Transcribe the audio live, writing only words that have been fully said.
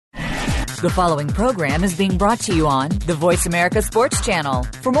The following program is being brought to you on the Voice America Sports Channel.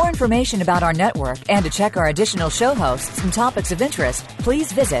 For more information about our network and to check our additional show hosts and topics of interest,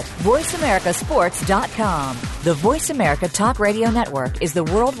 please visit voiceamericasports.com. The Voice America Talk Radio Network is the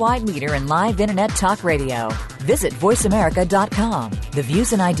worldwide leader in live Internet talk radio. Visit voiceamerica.com. The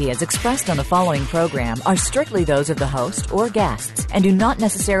views and ideas expressed on the following program are strictly those of the host or guests and do not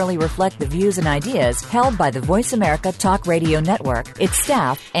necessarily reflect the views and ideas held by the Voice America Talk Radio Network, its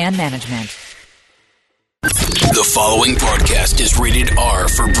staff, and management. The following broadcast is rated R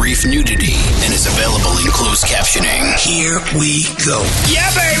for brief nudity and is available in closed captioning. Here we go. Yeah,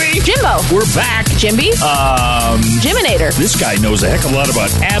 baby! Jimbo. We're back. Jimby. Jiminator. This guy knows a heck of a lot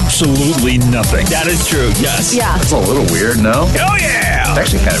about absolutely nothing. That is true, yes. Yeah. That's a little weird, no? Oh, yeah! It's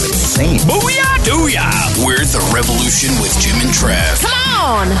actually kind of insane. Booyah, dooyah! We're The Revolution with Jim and Trav. Come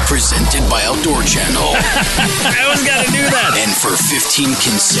on! Presented by Outdoor Channel. I always got to do that. And for 15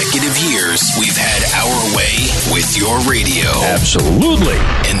 consecutive years, we've had our way with your radio. Absolutely.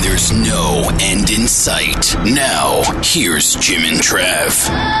 And there's no end in sight. Now, here's Jim and Trav.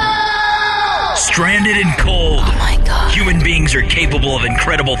 Stranded and cold. Oh my God. Human beings are capable of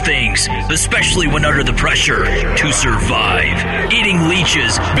incredible things, especially when under the pressure to survive. Eating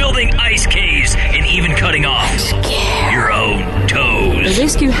leeches, building ice caves, and even cutting off your own toes. The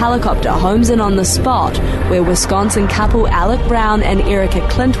rescue helicopter homes in on the spot where Wisconsin couple Alec Brown and Erica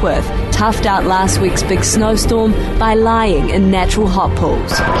Clintworth toughed out last week's big snowstorm by lying in natural hot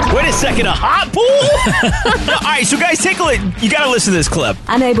pools. Wait a second, a hot pool? All right, so guys, take a look. You got to listen to this clip.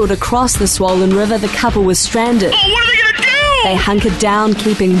 Unable to cross the swollen river, the couple was stranded. Oh, what are they going to do? They hunkered down,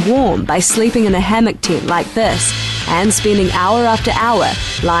 keeping warm by sleeping in a hammock tent like this and spending hour after hour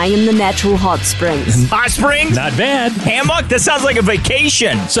lying in the natural hot springs. Hot springs? Not bad. Hammock? That sounds like a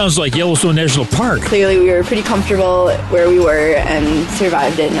vacation. Sounds like Yellowstone National Park. Clearly, we were pretty comfortable where we were and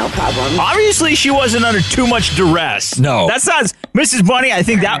survived it, no problem. Obviously, she wasn't under too much duress. No. That sounds, Mrs. Bunny, I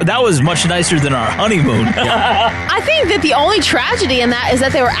think that was much nicer than our honeymoon. I think that the only tragedy in that is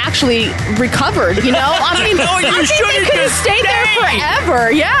that they were actually recovered, you know? I mean, No, you I think shouldn't they could have just stayed there stay.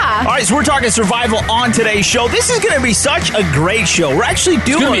 forever, yeah. All right, so we're talking survival on today's show. This is going to be such a great show. We're actually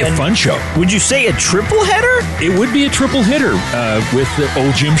doing... It's going to be a fun show. Would you say a triple header? It would be a triple hitter with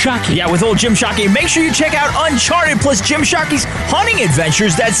old Jim Shockey. Yeah, with old Jim Shockey. Make sure you check out Uncharted plus Jim Shockey's Hunting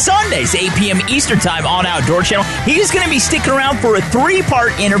Adventures. That's Sundays, 8 p.m. Eastern Time on Outdoor Channel. He's going to be sticking around for a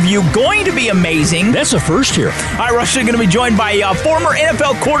 3-part interview. Going to be amazing. That's the first here. All right, we're actually going to be joined by former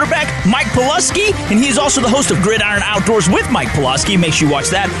NFL quarterback Mike Pulaski, and he's also the host of Gridiron Outdoors with Mike Pulaski. Make sure you watch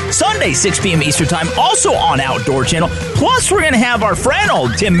that Sunday, 6 p.m. Eastern Time, also on Outdoor Channel. Plus, we're going to have our friend,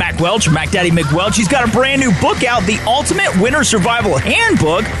 old Tim McWelch, Mac Daddy McWelch. He's got a brand new book out, The Ultimate Winter Survival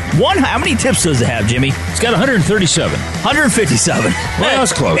Handbook. How many tips does it have, Jimmy? It's got 137. 157. Well,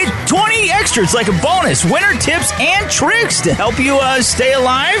 that's close. It's 20 extra. It's like a bonus. Winter tips and tricks to help you stay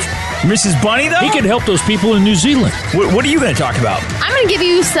alive. Mrs. Bunny, though? He could help those people in New Zealand. What are you going to talk about? I'm going to give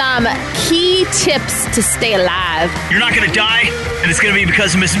you some key tips to stay alive. You're not going to die, and it's going to be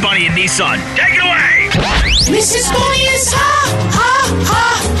because of Mrs. Bunny and Nissan. Take it away! Mrs. Bunny is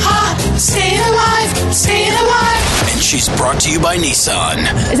staying alive. And she's brought to you by Nissan.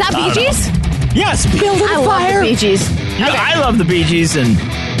 Is that Bee Gees? Yes. I love the Bee Gees. Yeah, I love the Bee Gees, and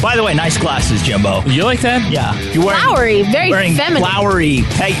by the way, nice glasses, Jimbo. You like that? Yeah. You're wearing Flowery, very feminine. Flowery.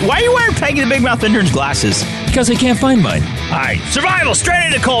 Why are you wearing Peggy the Big Mouth Intern's glasses? Because I can't find mine. All right. Survival,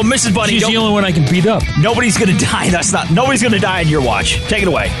 stranded and cold, Mrs. Bunny. She's the only one I can beat up. Nobody's going to die. Nobody's going to die in your watch. Take it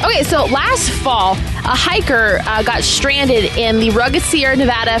away. Okay, so last fall, a hiker got stranded in the rugged Sierra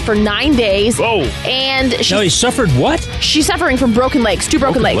Nevada for 9 days. Whoa. And Now he suffered what? she's suffering from broken legs, two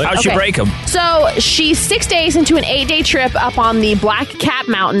broken legs. How'd she break them? So she's 6 days into an 8-day trip up on the Black Cat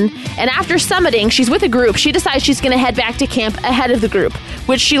Mountain, and after summiting, she's with a group. She decides she's going to head back to camp ahead of the group,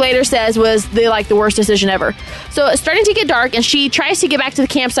 which she later says was the worst decision ever. So it's starting to get dark, and she tries to get back to the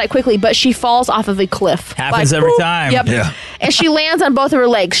campsite quickly, but she falls off of a cliff. Happens every time. Yep. Yeah. And she lands on both of her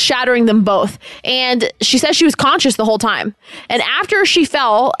legs, shattering them both. And she says she was conscious the whole time. And after she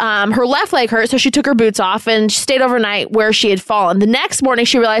fell, her left leg hurt, so she took her boots off and she stayed overnight where she had fallen. The next morning,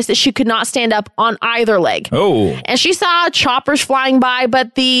 she realized that she could not stand up on either leg. Oh. And she saw choppers flying by,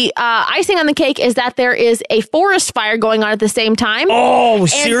 but the icing on the cake is that there is a forest fire going on at the same time. Oh, and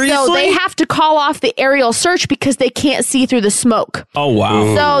seriously? so they have to call off the aerial search because they can't see through the smoke. Oh,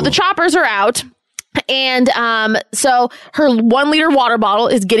 wow. So the choppers are out. And so her 1 liter water bottle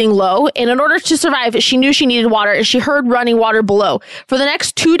is getting low. And in order to survive, she knew she needed water and she heard running water below. For the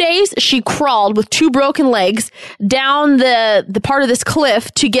next 2 days, she crawled with 2 broken legs down the part of this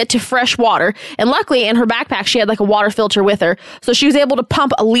cliff to get to fresh water. And luckily, in her backpack, she had like a water filter with her. So she was able to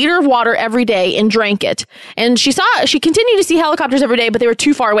pump a liter of water every day and drank it. And she continued to see helicopters every day, but they were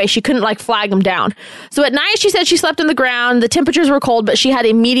too far away. She couldn't like flag them down. So at night, she said she slept on the ground. The temperatures were cold, but she had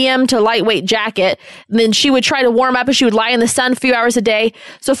a medium to lightweight jacket. And then she would try to warm up and she would lie in the sun a few hours a day.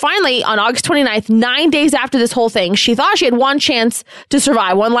 So finally, on August 29th, 9 days after this whole thing, she thought she had one chance to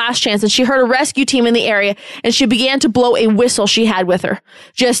survive, one last chance. And she heard a rescue team in the area and she began to blow a whistle she had with her.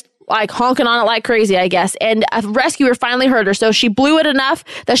 Just like honking on it like crazy, I guess. And a rescuer finally heard her. So she blew it enough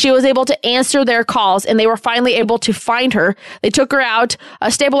that she was able to answer their calls and they were finally able to find her. They took her out,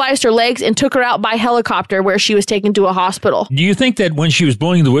 stabilized her legs and took her out by helicopter where she was taken to a hospital. Do you think that when she was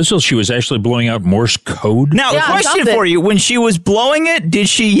blowing the whistle, she was actually blowing out Morse code? Now, a question for you. When she was blowing it, did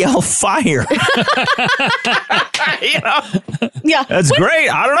she yell fire? Yeah. That's great.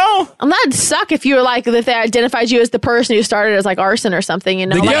 I don't know. And that'd suck if you were like, if they identified you as the person who started as like arson or something, you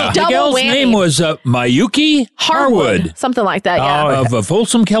know? The gal's name was Mayuki Harwood. Something like that, yeah. Of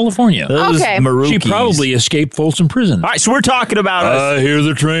Folsom, California. Okay. She probably escaped Folsom Prison. All right, so we're talking about... I hear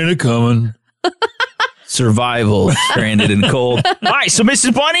the train a-coming. Survival, stranded and cold. All right, so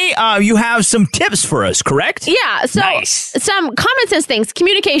Mrs. Bunny, you have some tips for us, correct? Yeah, so some common sense things,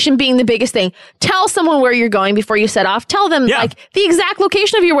 communication being the biggest thing. Tell someone where you're going before you set off. Tell them like the exact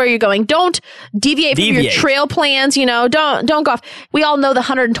location of where you're going. Don't deviate from your trail plans, you know, don't go off. We all know the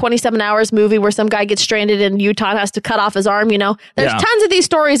 127 Hours movie where some guy gets stranded in Utah and has to cut off his arm, you know. There's tons of these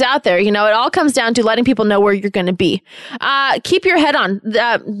stories out there, you know. It all comes down to letting people know where you're going to be. Keep your head on.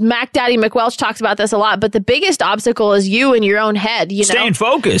 Mac Daddy McWelch talks about this a lot. But the biggest obstacle is you in your own head, you know. Staying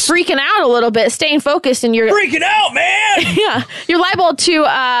focused. Freaking out a little bit, staying focused, and you're... Freaking out, man! Yeah. You're liable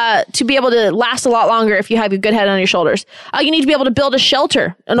to be able to last a lot longer if you have a good head on your shoulders. You need to be able to build a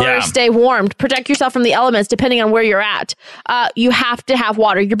shelter in order to stay warmed, protect yourself from the elements depending on where you're at. You have to have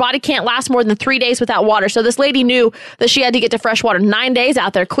water. Your body can't last more than 3 days without water. So this lady knew that she had to get to fresh water. 9 days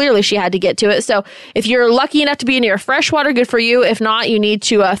out there, clearly she had to get to it. So if you're lucky enough to be near fresh water, good for you. If not, you need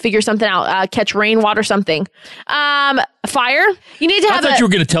to figure something out, catch rainwater, something. Fire. You need to have. I thought you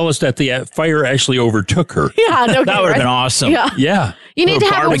were going to tell us that the fire actually overtook her. Yeah, no, that would have been awesome. Yeah. You need to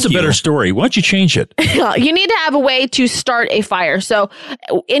have. That's a better story. Why don't you change it? You need to have a way to start a fire. So,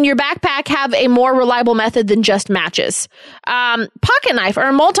 in your backpack, have a more reliable method than just matches. Pocket knife or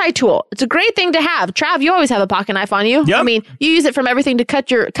a multi-tool. It's a great thing to have. Trav, you always have a pocket knife on you. Yep. I mean, you use it from everything to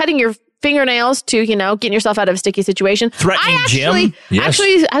cutting your fingernails to, you know, getting yourself out of a sticky situation. Threatening Jim.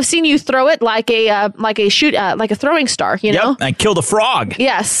 Actually, I've seen you throw it like a throwing star, you know? And kill the frog.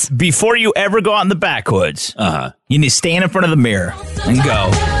 Yes. Before you ever go out in the backwoods, you need to stand in front of the mirror and go,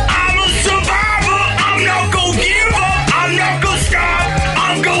 I'm a survivor. I'm not going to give up. I'm not going to stop.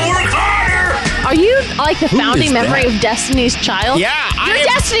 I'm going to work harder. Are you like the founding memory of Destiny's Child? Yeah. You're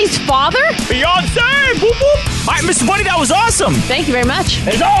Destiny's father? Beyonce. Whoop, whoop. All right, Mr. Bunny, that was awesome. Thank you very much.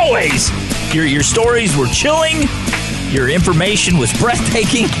 As always, your stories were chilling. Your information was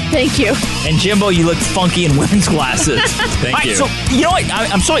breathtaking. Thank you. And Jimbo, you look funky in women's glasses. Thank you. So, you know what?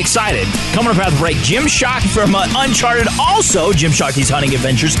 I'm so excited. Coming up after the break, Jim Shockey from Uncharted. Also, Jim Shockey's Hunting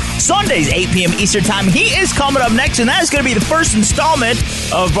Adventures. Sundays, 8 p.m. Eastern Time. He is coming up next, and that is going to be the first installment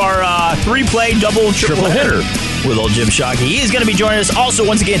of our 3-play double triple hitter with old Jim Shockey. He is going to be joining us. Also,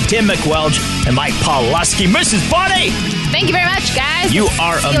 once again, Tim McWelch and Mike Pawlowski. Mrs. Bunny! Thank you very much, guys. You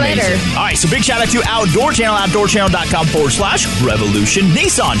are See amazing. You later. All right, so big shout out to Outdoor Channel, outdoorchannel.com/revolution.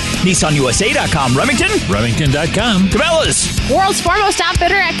 NissanUSA.com. Remington. Remington.com. Cabela's. World's foremost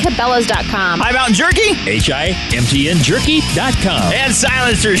outfitter at Cabela's.com. High Mountain Jerky. HIMTNJerky.com. And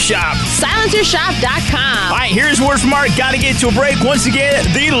Silencer Shop. SilencerShop.com. All right, here's word from Mark. Got to get to a break. Once again,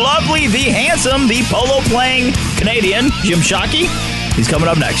 the lovely, the handsome, the polo playing Canadian, Jim Shockey. He's coming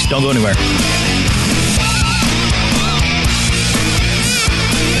up next. Don't go anywhere.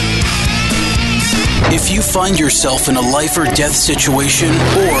 If you find yourself in a life or death situation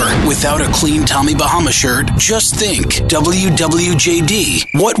or without a clean Tommy Bahama shirt, just think WWJD.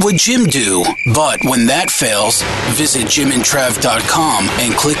 What would Jim do? But when that fails, visit jimandtrav.com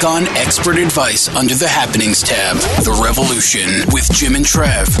and click on Expert Advice under the Happenings tab. The Revolution with Jim and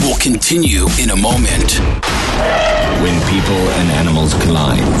Trav will continue in a moment. When people and animals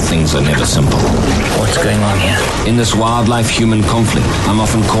collide, things are never simple. What's going on here? In this wildlife-human conflict, I'm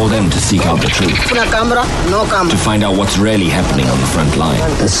often called in to seek out the truth. To find out what's really happening on the front line.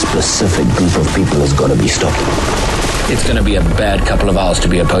 This specific group of people has got to be stopped. It's going to be a bad couple of hours to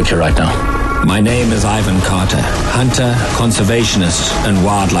be a poacher right now. My name is Ivan Carter, hunter, conservationist, and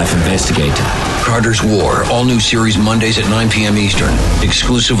wildlife investigator. Carter's War, all new series Mondays at 9 p.m. Eastern,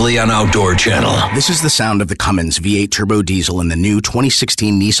 exclusively on Outdoor Channel. This is the sound of the Cummins V8 turbo diesel in the new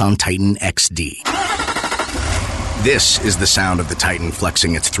 2016 Nissan Titan XD. This is the sound of the Titan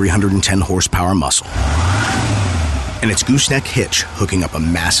flexing its 310 horsepower muscle and its gooseneck hitch hooking up a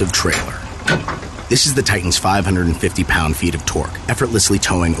massive trailer. This is the Titan's 550 pound-feet of torque, effortlessly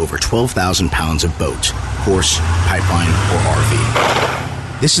towing over 12,000 pounds of boat, horse, pipeline, or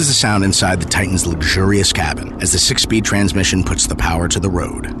RV. This is the sound inside the Titan's luxurious cabin as the 6-speed transmission puts the power to the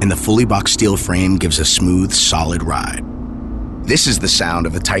road, and the fully boxed steel frame gives a smooth, solid ride. This is the sound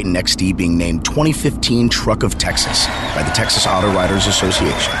of the Titan XD being named 2015 Truck of Texas by the Texas Auto Writers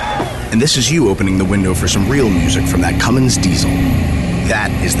Association. And this is you opening the window for some real music from that Cummins diesel.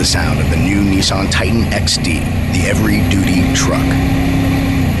 That is the sound of the new Nissan Titan XD, the every-duty truck.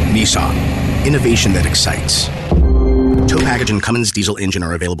 Nissan, innovation that excites. Tow package and Cummins diesel engine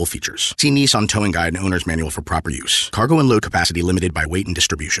are available features. See Nissan Towing Guide and Owner's Manual for proper use. Cargo and load capacity limited by weight and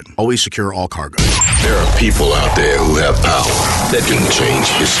distribution. Always secure all cargo. There are people out there who have power that can change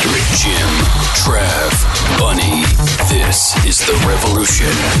history. Jim, Trav, Bunny. This is The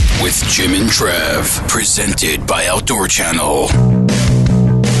Revolution with Jim and Trav. Presented by Outdoor Channel.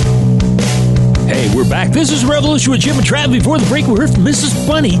 Hey, we're back. This is Revolution with Jim and Trav. Before the break, we heard from Mrs.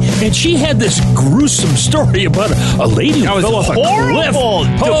 Bunny, and she had this gruesome story about a lady who fell off a cliff.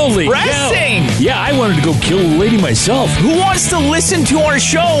 Holy depressing. cow. Yeah, I wanted to go kill a lady myself. Who wants to listen to our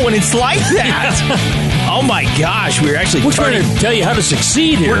show when it's like that? Oh my gosh, we're actually trying to tell you how to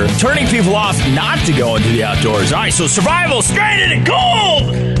succeed here. We're turning people off not to go into the outdoors. All right, so survival stranded and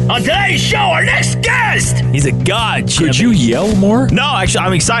cold. On today's show, our next guest. He's a god, Jim. Could you yell more? No, actually,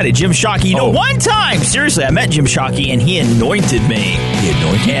 I'm excited. Jim Shockey. You know, one time, seriously, I met Jim Shockey, and he anointed me. He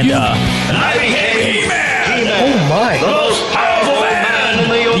anointed you? And I became He-Man. Oh, my. The most powerful man in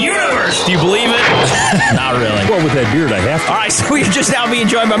the universe. Do you believe it? Not really. Well, with that beard, I have to. All right, so we're just now being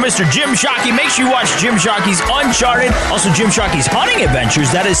joined by Mr. Jim Shockey. Make sure you watch Jim Shockey's Uncharted. Also, Jim Shockey's Hunting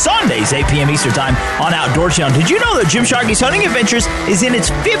Adventures. That is Sundays, 8 p.m. Eastern Time on Outdoor Channel. Did you know that Jim Shockey's Hunting Adventures is in its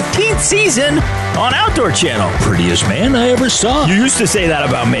 15th season on Outdoor Channel? Prettiest man I ever saw. You used to say that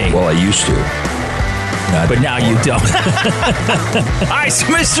about me. Well, I used to. But now you don't. All right, so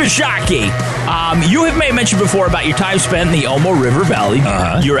Mr. Shockey, you have made mention before about your time spent in the Omo River Valley.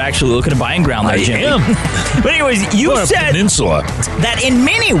 You're actually looking to buying ground there, Jimmy. I am. But anyways, you said peninsula. That in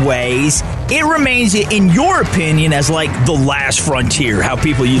many ways, it remains, in your opinion, as like the last frontier, how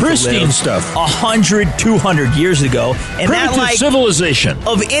people used Pristine to live stuff 100, 200 years ago. And primitive that, like, civilization.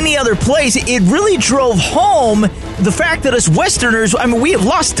 Of any other place, it really drove home the fact that as Westerners, I mean, we have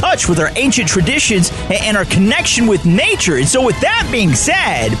lost touch with our ancient traditions and our connection with nature. And so with that being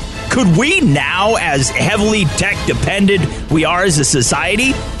said, could we now, as heavily tech-dependent we are as a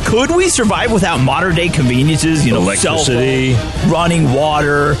society, could we survive without modern-day conveniences? You know, electricity, cell phone, running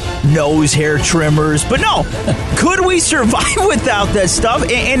water, nose hair trimmers. But no, could we survive without that stuff?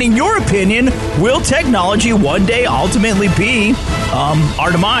 And in your opinion, will technology one day ultimately be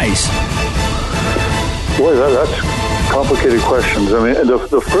our demise? Boy, that's complicated questions. I mean,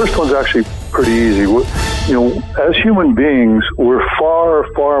 the first one's actually pretty easy. You know, as human beings, we're far,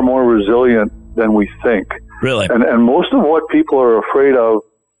 far more resilient than we think. Really? And most of what people are afraid of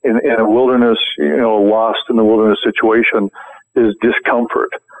in a wilderness, you know, lost in the wilderness situation is discomfort.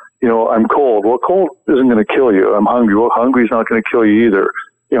 You know, I'm cold. Well, cold isn't going to kill you. I'm hungry. Well, hungry's not going to kill you either.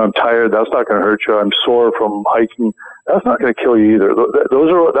 You know, I'm tired. That's not going to hurt you. I'm sore from hiking. That's not going to kill you either.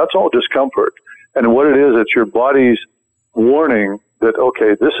 That's all discomfort. And what it is, it's your body's warning that,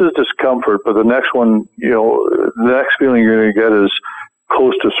 okay, this is discomfort, but the next one, you know, the next feeling you're going to get is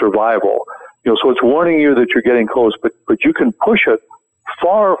close to survival. You know, so it's warning you that you're getting close, but you can push it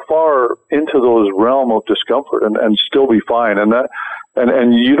far, far into those realm of discomfort and still be fine.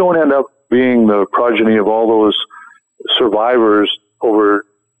 And you don't end up being the progeny of all those survivors over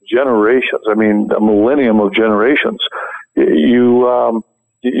generations. I mean, a millennium of generations. You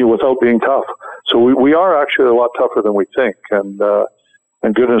without being tough. So we are actually a lot tougher than we think. And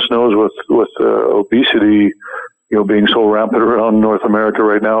goodness knows with obesity, you know, being so rampant around North America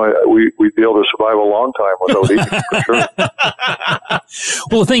right now, we'd be able to survive a long time without eating, for sure.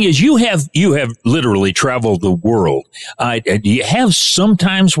 Well, the thing is, you have literally traveled the world. Do you have some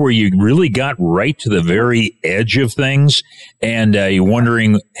times where you really got right to the very edge of things and you're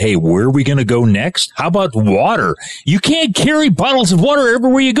wondering, hey, where are we going to go next? How about water? You can't carry bottles of water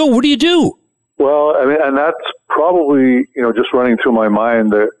everywhere you go. What do you do? Well, I mean, and that's probably, you know, just running through my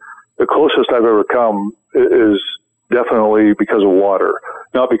mind, the closest I've ever come is definitely because of water.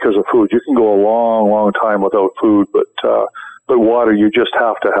 not because of food. You can go a long, long time without food, but water, you just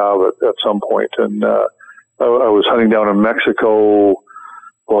have to have it at some point. And I was hunting down in Mexico,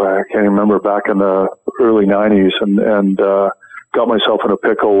 I can't even remember, back in the early 90s, and got myself in a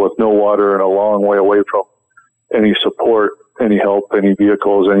pickle with no water and a long way away from any support, any help, any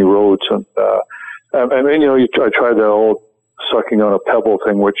vehicles, any roads. And I tried the old sucking on a pebble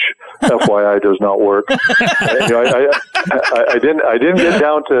thing, which FYI does not work. I didn't get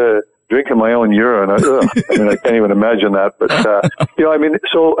down to drinking my own urine. I can't even imagine that. But,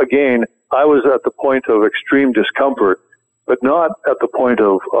 so again, I was at the point of extreme discomfort, but not at the point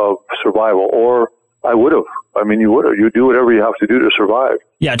of survival, or I would have. You would have. You do whatever you have to do to survive.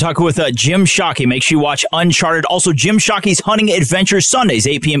 Yeah, talking with Jim Shockey. Make sure you watch Uncharted. Also, Jim Shockey's Hunting Adventures Sundays,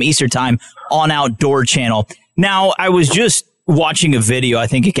 8 p.m. Eastern Time on Outdoor Channel. Now, I was just watching a video, I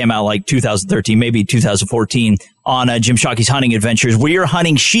think it came out like 2013, maybe 2014, on Jim Shockey's Hunting Adventures, where you're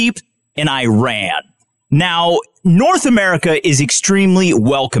hunting sheep in Iran. Now, North America is extremely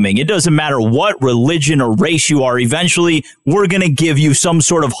welcoming. It doesn't matter what religion or race you are. Eventually, we're going to give you some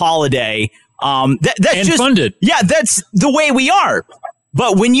sort of holiday. That's just funded. Yeah, that's the way we are.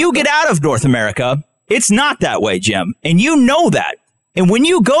 But when you get out of North America, it's not that way, Jim. And you know that. And when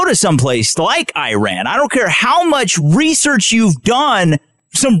you go to someplace like Iran, I don't care how much research you've done,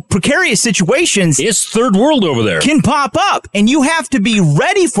 some precarious situations. It's third world over there. Can pop up, and you have to be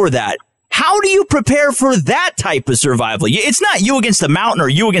ready for that. How do you prepare for that type of survival? It's not you against a mountain or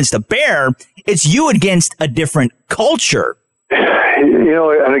you against a bear. It's you against a different culture.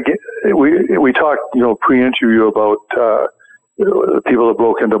 And again, we talked, pre-interview about the people that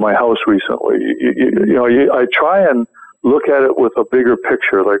broke into my house recently. I try and look at it with a bigger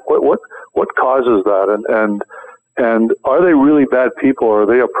picture, like what causes that, and are they really bad people, or are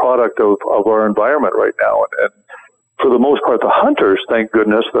they a product of our environment right now? And for the most part, the hunters, thank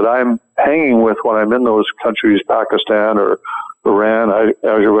goodness, that I'm hanging with when I'm in those countries, Pakistan or Iran,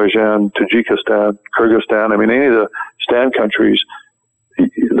 Azerbaijan, Tajikistan, Kyrgyzstan, any of the Stan countries,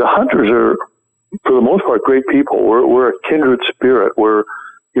 the hunters are, for the most part, great people. We're a kindred spirit. We're,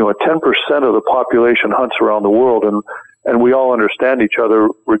 10% of the population hunts around the world, and we all understand each other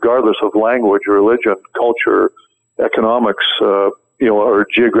regardless of language, religion, culture, economics, or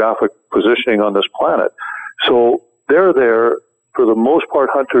geographic positioning on this planet. So they're there. For the most part,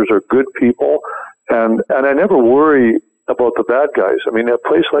 hunters are good people, and I never worry about the bad guys. A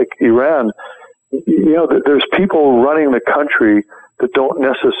place like Iran, there's people running the country that don't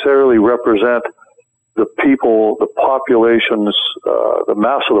necessarily represent the people, the population's, the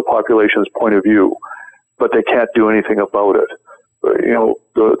mass of the population's point of view, but they can't do anything about it. The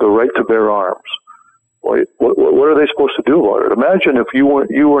right to bear arms. What are they supposed to do about it? Imagine if you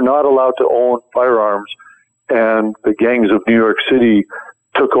were not allowed to own firearms, and the gangs of New York City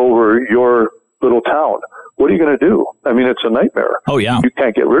took over your little town. What are you going to do? It's a nightmare. Oh yeah. You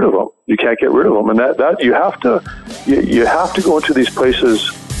can't get rid of them. And that you have to go into these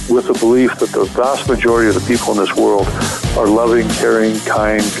places with the belief that the vast majority of the people in this world are loving, caring,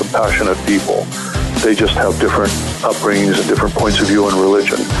 kind, compassionate people. They just have different upbringings and different points of view in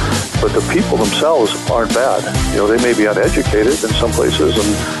religion. But the people themselves aren't bad. They may be uneducated in some places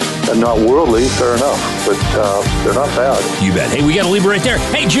and not worldly, fair enough, but they're not bad. You bet. Hey, we got to leave it right there.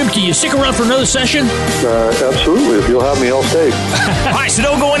 Hey, Jim, can you stick around for another session? Absolutely. If you'll have me, I'll stay. All right, so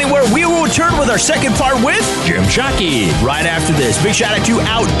don't go anywhere. We will return with our second part with Jim Shockey right after this. Big shout out to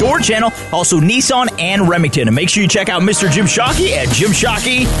Outdoor Channel, also Nissan and Remington. And make sure you check out Mr. Jim Shockey at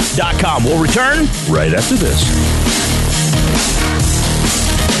jimshockey.com. We'll return right after this.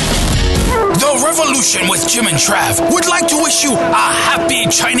 The Revolution with Jim and Trav would like to wish you a happy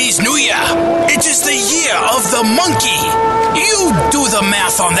Chinese New Year. It is the year of the monkey. You do the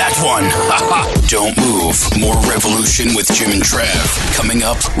math on that one. Don't move. More Revolution with Jim and Trav coming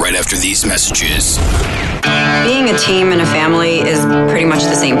up right after these messages. Being a team and a family is pretty much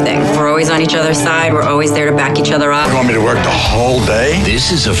the same thing. We're always on each other's side. We're always there to back each other up. You want me to work the whole day?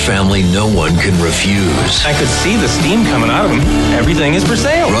 This is a family no one can refuse. I could see the steam coming out of them. Everything is for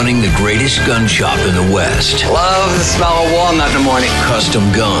sale. Running the greatest gun shop in the West. Love the smell of walnut in the morning. Custom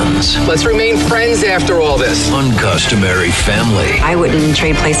guns. Let's remain friends after all this. Uncustomary family. I wouldn't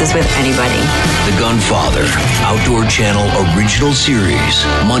trade places with anybody. The Gunfather. Outdoor Channel original series.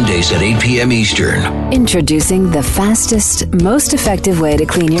 Mondays at 8 p.m. Eastern. Introducing the fastest, most effective way to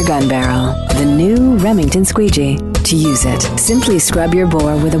clean your gun barrel. The new Remington Squeegee. to use it. Simply scrub your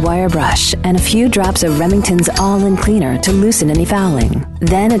bore with a wire brush and a few drops of Remington's All-In Cleaner to loosen any fouling.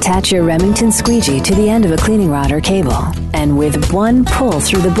 Then attach your Remington squeegee to the end of a cleaning rod or cable. And with one pull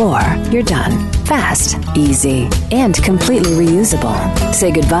through the bore, you're done. Fast, easy, and completely reusable.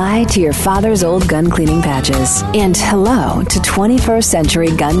 Say goodbye to your father's old gun cleaning patches. And hello to 21st century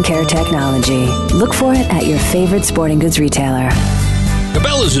gun care technology. Look for it at your favorite sporting goods retailer.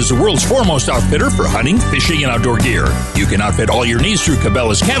 Cabela's is the world's foremost outfitter for hunting, fishing, and outdoor gear. You can outfit all your needs through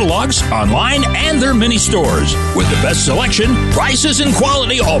Cabela's catalogs, online, and their mini stores. With the best selection, prices, and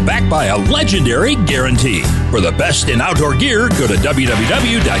quality, all backed by a legendary guarantee. For the best in outdoor gear, go to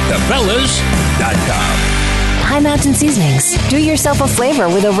www.cabela's.com. High Mountain Seasonings. Do yourself a flavor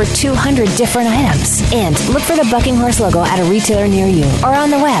with over 200 different items. And look for the Bucking Horse logo at a retailer near you or on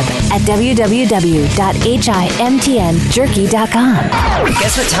the web at www.himtnjerky.com.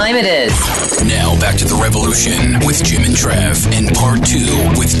 Guess what time it is? Now back to The Revolution with Jim and Trav and part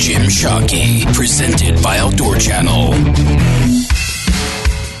 2 with Jim Shockey, presented by Outdoor Channel.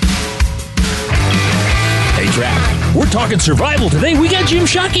 Hey, Trav. We're talking survival today. We got Jim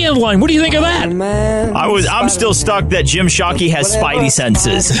Shockey on the line. What do you think of that? I'm still stuck that Jim Shockey has spidey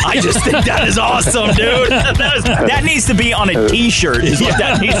senses. I just think that is awesome, dude. That needs to be on a t-shirt is what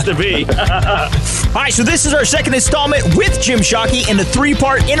that needs to be. All right, so this is our second installment with Jim Shockey in the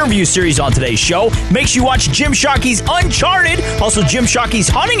 3-part interview series on today's show. Make sure you watch Jim Shockey's Uncharted, also Jim Shockey's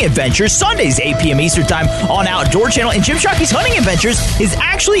Hunting Adventures, Sundays, 8 p.m. Eastern Time on Outdoor Channel. And Jim Shockey's Hunting Adventures is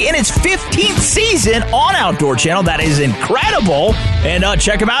actually in its 15th season on Outdoor Channel. That is incredible. And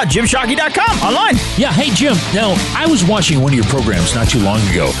check him out, jimshockey.com online. Yeah, hey, Jim. Now, I was watching one of your programs not too long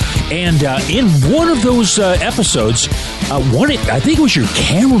ago, and in one of those episodes, I think it was your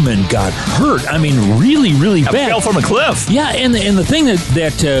cameraman got hurt. I mean, really, really bad. Fell from a cliff. Yeah, and the thing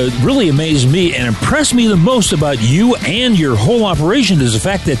that really amazed me and impressed me the most about you and your whole operation is the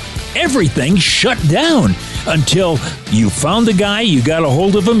fact that everything shut down until you found the guy, you got a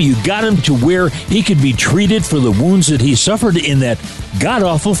hold of him, you got him to where he could be treated for the wounds that he suffered in that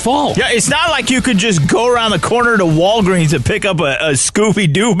god-awful fall. Yeah, it's not like you could just go around the corner to Walgreens and pick up a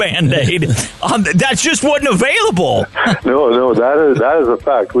Scooby-Doo Band-Aid. That just wasn't available. No, that is a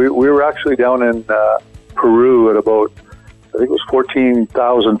fact. We were actually down in Peru at about, I think it was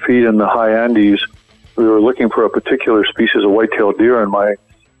 14,000 feet in the high Andes. We were looking for a particular species of white-tailed deer, and my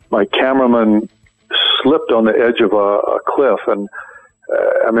cameraman slipped on the edge of a cliff, and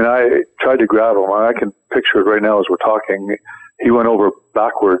I tried to grab him. I can picture it right now as we're talking. He went over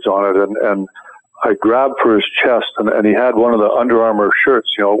backwards on it, and I grabbed for his chest, and he had one of the Under Armour shirts,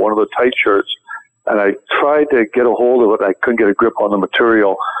 one of the tight shirts, and I tried to get a hold of it. I couldn't get a grip on the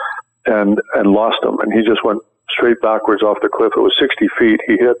material, and lost him, and he just went straight backwards off the cliff. It was 60 feet.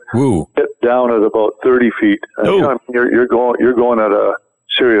 He hit down at about 30 feet. And, you're going at a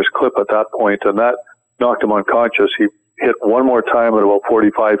serious clip at that point, and that knocked him unconscious. He hit one more time at about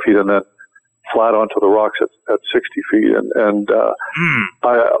 45 feet and then flat onto the rocks at 60 feet.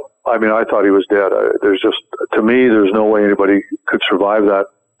 I thought he was dead. To me, there's no way anybody could survive that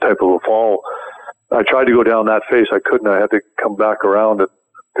type of a fall. I tried to go down that face. I couldn't. I had to come back around and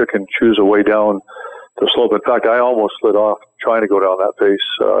pick and choose a way down the slope. In fact, I almost slid off trying to go down that face.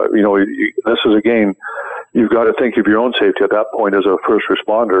 This is, again, you've got to think of your own safety at that point as a first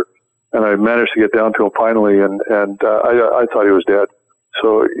responder. And I managed to get down to him finally, and I thought he was dead.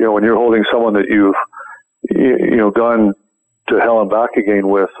 So, when you're holding someone that you've, gone to hell and back again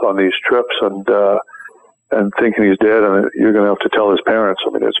with on these trips and thinking he's dead, and you're going to have to tell his parents.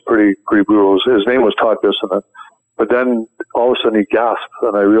 I mean, it's pretty brutal. His name was Todd Bissonnette. But then all of a sudden he gasped,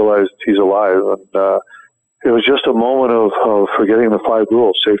 and I realized he's alive. And it was just a moment of forgetting the 5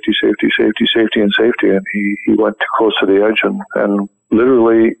 rules: safety, safety, safety, safety, and safety. And he went too close to the edge and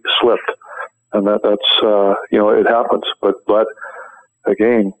literally slipped. And that's it happens. But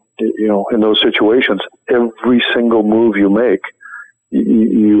again, in those situations, every single move you make,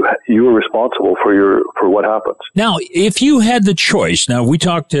 you are responsible for what happens. Now, if you had the choice, now we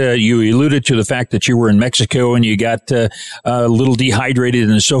talked, you alluded to the fact that you were in Mexico and you got a little dehydrated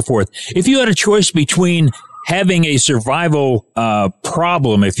and so forth. If you had a choice between having a survival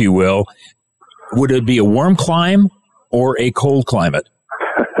problem, if you will, would it be a warm climb or a cold climate?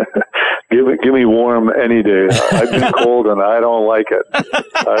 Give me warm any day. I've been cold and I don't like it.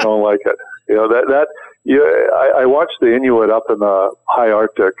 I don't like it. I watched the Inuit up in the high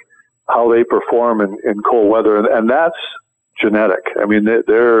Arctic, how they perform in cold weather, and that's genetic. I mean,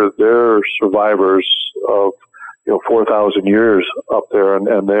 they're survivors of 4,000 years up there,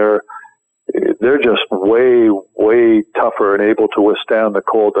 and they're just way tougher and able to withstand the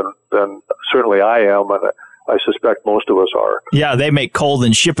cold than certainly I am. And I suspect most of us are. Yeah, they make cold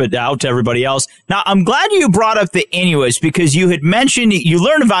and ship it out to everybody else. Now, I'm glad you brought up the Inuits because you had mentioned you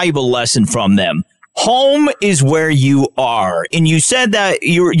learned a valuable lesson from them. Home is where you are. And you said that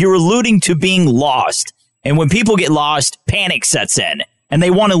you're alluding to being lost. And when people get lost, panic sets in. And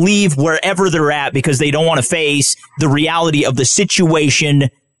they want to leave wherever they're at because they don't want to face the reality of the situation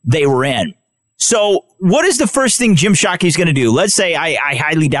they were in. So what is the first thing Jim Shockey is going to do? Let's say I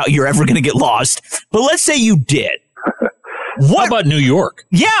highly doubt you're ever going to get lost, but let's say you did. How about New York?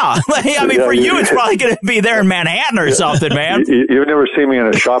 Yeah. I mean, for you, it's probably going to be there in Manhattan or something, man. You've never seen me in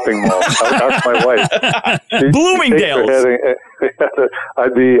a shopping mall. That's my wife. Bloomingdale's.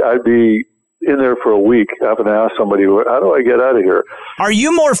 I'd be in there for a week having to ask somebody, how do I get out of here? Are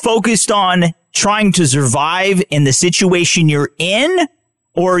you more focused on trying to survive in the situation you're in,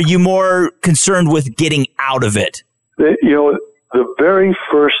 or are you more concerned with getting out of it? The very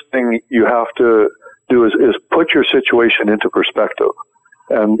first thing you have to do is put your situation into perspective.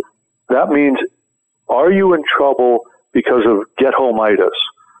 And that means, are you in trouble because of get-home-itis?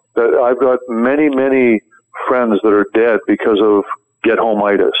 I've got many, many friends that are dead because of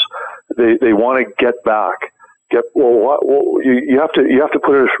get-home-itis. They want to get back. You have to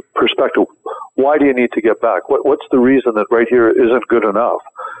put it in perspective. Why do you need to get back? What's the reason that right here isn't good enough?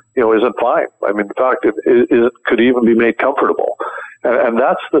 Isn't fine. I mean, in fact, it could even be made comfortable. And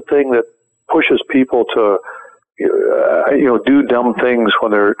that's the thing that pushes people to, do dumb things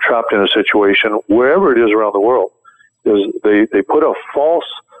when they're trapped in a situation, wherever it is around the world. Is they put a false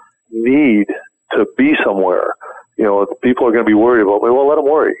need to be somewhere. People are going to be worried about, well, let them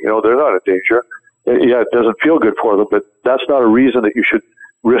worry. They're not in danger. Yeah, it doesn't feel good for them, but that's not a reason that you should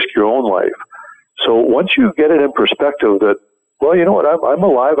risk your own life. So once you get it in perspective that, well, you know what, I'm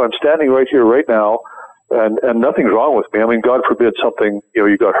alive, I'm standing right here, right now, and nothing's wrong with me. I mean, God forbid something,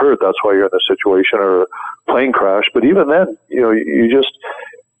 you got hurt, that's why you're in this situation, or a plane crash. But even then, you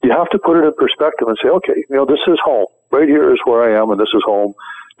have to put it in perspective and say, okay, this is home. Right here is where I am, and this is home.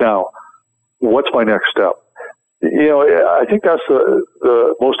 Now, what's my next step? I think that's the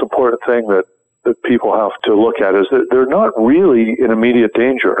most important thing that people have to look at is that they're not really in immediate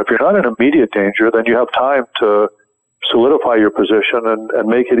danger. If you're not in immediate danger, then you have time to solidify your position and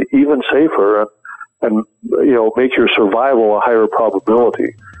make it even safer and make your survival a higher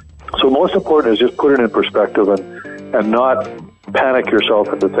probability. So most important is just put it in perspective and not panic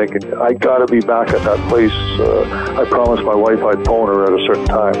yourself into thinking, I got to be back at that place. I promised my wife I'd phone her at a certain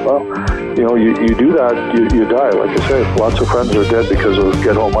time. Well, you do that, you die. Like I said, lots of friends are dead because of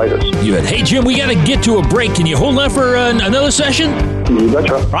get-home-itis. Hey, Jim, we got to get to a break. Can you hold that for another session? You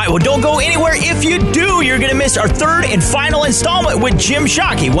betcha. All right, well, don't go anywhere. If you do, you're going to miss our third and final installment with Jim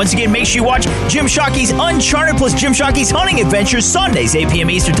Shockey. Once again, make sure you watch Jim Shockey's Uncharted plus Jim Shockey's Hunting Adventures Sundays, 8 p.m.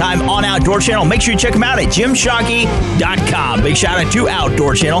 Eastern Time on Outdoor Channel. Make sure you check them out at jimshockey.com. Big shout out to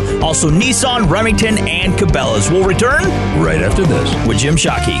Outdoor Channel, also Nissan, Remington, and Cabela's. We'll return right after this with Jim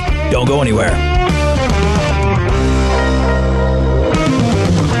Shockey. Don't go anywhere.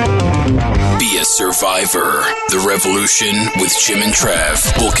 Be a survivor. The revolution with Jim and Trav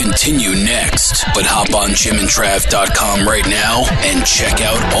will continue next. But hop on jimandtrav.com right now and check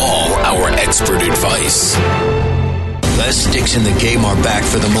out all our expert advice. Les Sticks in the Game are back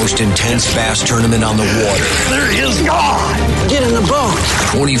for the most intense bass tournament on the water. There he is. God! Get in the boat.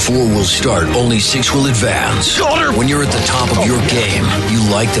 24 will start, only 6 will advance. When you're at the top of your game, you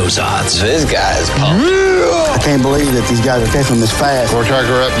like those odds. This guy's pumped. I can't believe that these guys are catching this fast. Core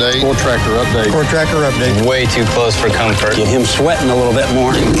tracker update. Core tracker update. Core tracker update. Way too close for comfort. Get him sweating a little bit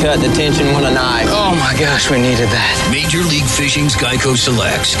more. Cut the tension with a knife. Oh my gosh, we needed that. Major League Fishing's Geico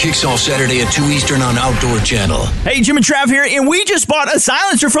Selects kicks off Saturday at 2 Eastern on Outdoor Channel. Hey, Jim and Trav here, and we just bought a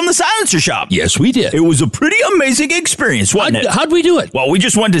silencer from the Silencer Shop. Yes, we did. It was a pretty amazing experience, wasn't it? How'd we do it? Well, we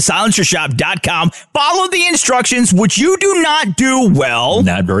just went to silencershop.com, followed the instructions, which you do not do well.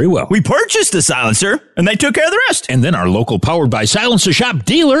 Not very well. We purchased the silencer, and they took care of the rest. And then our local Powered by Silencer Shop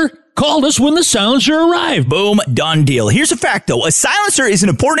dealer called us when the silencer arrived. Boom, done deal. Here's a fact, though. A silencer is an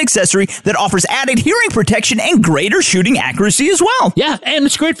important accessory that offers added hearing protection and greater shooting accuracy as well. Yeah, and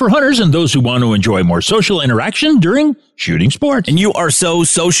it's great for hunters and those who want to enjoy more social interaction during shooting sports. And you are so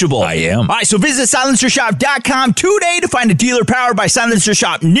sociable. I am. All right, so visit silencershop.com today to find a dealer powered by Silencer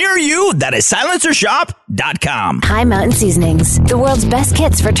Shop near you. That is silencershop.com. High Mountain Seasonings, the world's best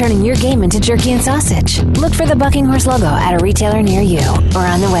kits for turning your game into jerky and sausage. Look for the Bucking Horse logo at a retailer near you or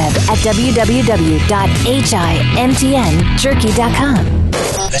on the web at www.himtnjerky.com.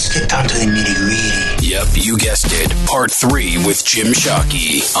 Let's get down to the nitty-gritty. Yep, you guessed it. Part 3 with Jim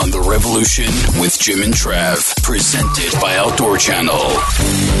Shockey on The Revolution with Jim and Trav. Presented by Outdoor Channel.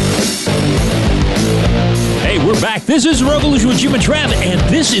 we're back. This is Revolution with Jim and Trav, and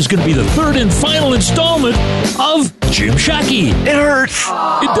this is going to be the third and final installment of Jim Shockey. It hurts.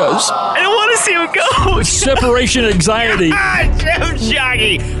 It does. I don't want to see him go. Separation anxiety. Jim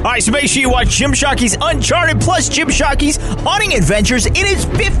Shockey. All right, so make sure you watch Jim Shockey's Uncharted plus Jim Shockey's Hunting Adventures in its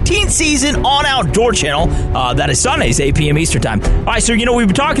 15th season on Outdoor Channel. That is Sundays, 8 p.m. Eastern Time. All right, so, we've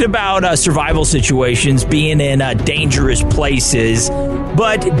been talking about survival situations, being in dangerous places,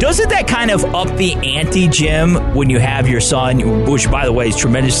 but doesn't that kind of up the ante, Jim, when you have your son, which, by the way, is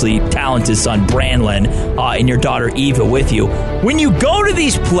tremendously talented son, Brandlin, and your daughter, Eva, with you? When you go to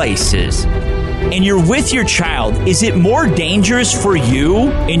these places and you're with your child, is it more dangerous for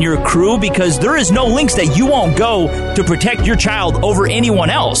you and your crew? Because there is no links that you won't go to protect your child over anyone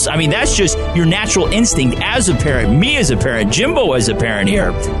else. I mean, that's just your natural instinct as a parent, me as a parent, Jimbo as a parent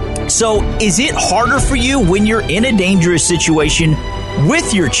here. So is it harder for you when you're in a dangerous situation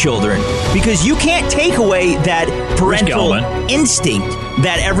with your children? Because you can't take away that parental instinct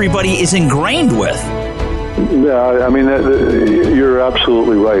that everybody is ingrained with. Yeah, I mean, you're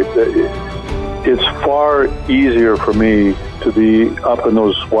absolutely right. It's far easier for me to be up in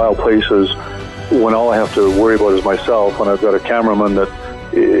those wild places when all I have to worry about is myself, when I've got a cameraman that,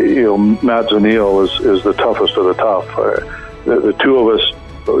 Matt Zanil is the toughest of the tough. The two of us,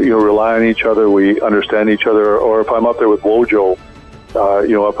 rely on each other, we understand each other, or if I'm up there with Wojo,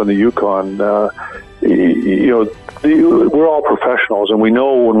 up in the Yukon, we're all professionals, and we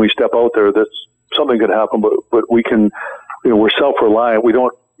know when we step out there that something could happen, but we can, we're self-reliant.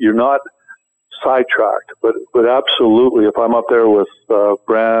 You're not sidetracked, but absolutely, if I'm up there with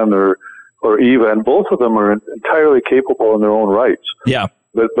Bran or Eva, and both of them are entirely capable in their own rights. Yeah.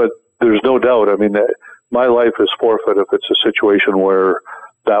 But there's no doubt. I mean, my life is forfeit if it's a situation where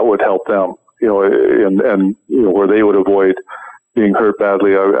that would help them, and where they would avoid being hurt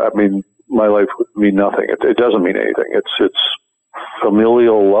badly. I mean, my life would mean nothing. It doesn't mean anything. It's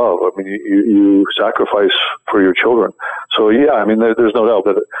familial love. I mean, you sacrifice for your children. So yeah, I mean, there's no doubt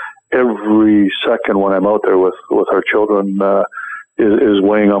that every second when I'm out there with our children is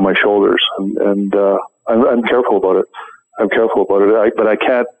weighing on my shoulders, and I'm careful about it. But I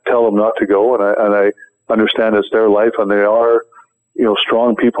can't tell them not to go, and I understand it's their life, and they are,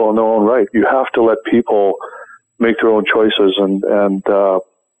 strong people in their own right. You have to let people make their own choices, and the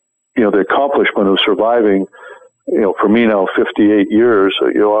accomplishment of surviving, for me now 58 years,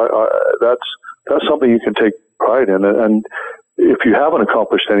 that's something you can take pride in, and if you haven't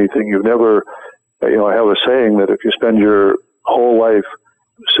accomplished anything, you've never, I have a saying that if you spend your whole life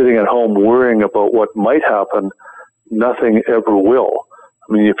sitting at home worrying about what might happen, nothing ever will.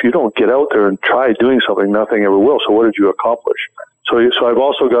 I mean, if you don't get out there and try doing something, nothing ever will. So what did you accomplish? So I've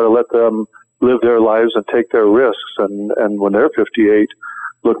also got to let them live their lives and take their risks. And when they're 58,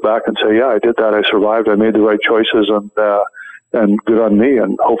 look back and say, yeah, I did that. I survived. I made the right choices, and good on me.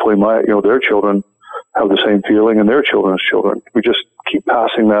 And hopefully their children have the same feeling, and their children's children. We just keep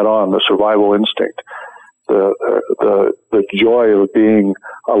passing that on, the survival instinct, the joy of being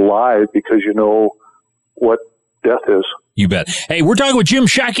alive because you know what death is. You bet. Hey, we're talking with Jim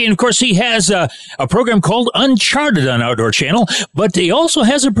Shockey, and of course he has a program called Uncharted on Outdoor Channel, but he also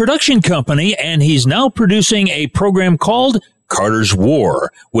has a production company, and he's now producing a program called Carter's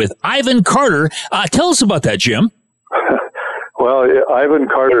War with Ivan Carter. Tell us about that, Jim. Well, Ivan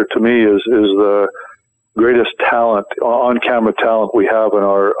Carter to me is the greatest talent, on-camera talent we have in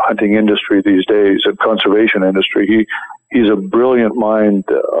our hunting industry these days, and conservation industry. He's a brilliant mind,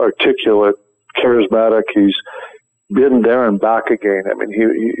 articulate, charismatic. He's been there and back again. I mean,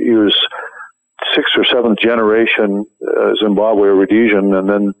 he was 6th or 7th generation Zimbabwe Rhodesian, and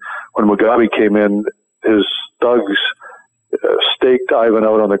then when Mugabe came in, his thugs staked Ivan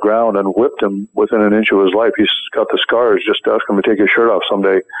out on the ground and whipped him within an inch of his life. He's got the scars. Just ask him to take his shirt off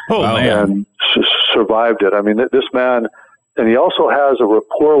someday. And survived it. I mean, this man, and he also has a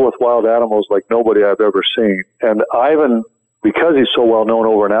rapport with wild animals like nobody I've ever seen. And Ivan, because he's so well known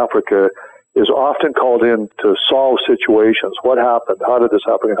over in Africa, is often called in to solve situations. What happened? How did this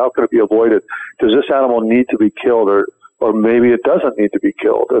happen? How can it be avoided? Does this animal need to be killed, or maybe it doesn't need to be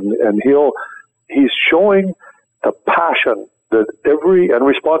killed? And he's showing the passion that and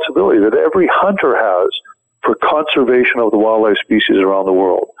responsibility that every hunter has for conservation of the wildlife species around the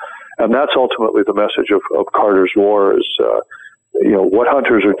world. And that's ultimately the message of Carter's War is, what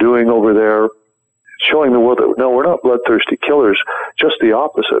hunters are doing over there, showing the world that, no, we're not bloodthirsty killers, just the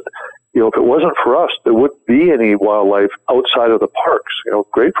opposite. If it wasn't for us, there wouldn't be any wildlife outside of the parks.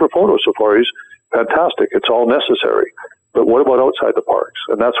 Great for photo safaris, fantastic. It's all necessary. But what about outside the parks?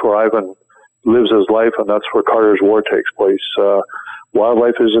 And that's where Ivan lives his life, and that's where Carter's War takes place.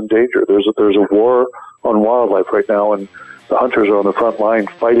 Wildlife is in danger. There's a war on wildlife right now, and the hunters are on the front line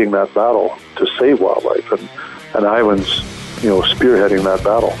fighting that battle to save wildlife, and Ivan's, spearheading that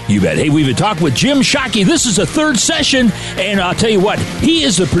battle. You bet. Hey, we've been talking with Jim Shockey. This is the third session, and I'll tell you what, he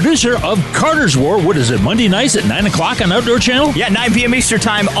is the producer of Carter's War. What is it, Monday nights at 9 o'clock on Outdoor Channel? Yeah, 9 p.m. Eastern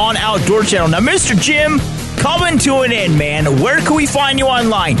Time on Outdoor Channel. Now, Mr. Jim, coming to an end, man. Where can we find you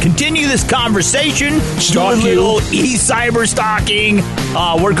online? Continue this conversation. Stalk do a little you. e-cyber stalking.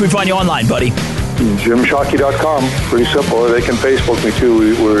 Where can we find you online, buddy? JimShockey.com. Pretty simple. Or they can Facebook me too.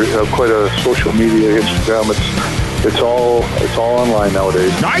 We have quite a social media, Instagram. It's all online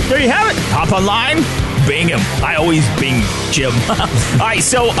nowadays. All right, there you have it. Hop online. Bing him. I always bing Jim. All right,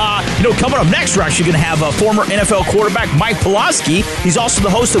 so, coming up next, we're actually going to have former NFL quarterback Mike Pulaski. He's also the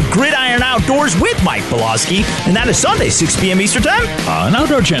host of Gridiron Outdoors with Mike Pulaski, and that is Sunday, 6 p.m. Eastern Time on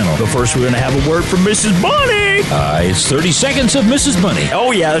Outdoor Channel. But first, we're going to have a word from Mrs. Bunny. It's 30 seconds of Mrs. Bunny.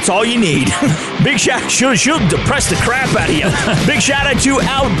 Oh, yeah, that's all you need. Big shout out. She'll depress the crap out of you. Big shout out to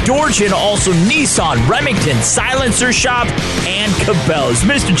Outdoor Channel, also Nissan, Remington, Silencer Shop, and Cabela's.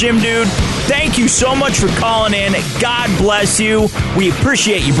 Mr. Jim Dude, thank you so much for calling in. God bless you. We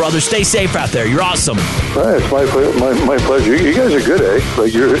appreciate you, brother. Stay safe out there. You're awesome. It's my pleasure. You guys are good, eh?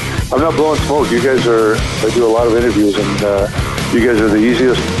 Like I'm not blowing smoke. You guys are. I do a lot of interviews, and you guys are the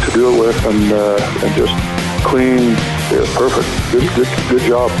easiest to do it with, and just clean. Yeah, perfect. Good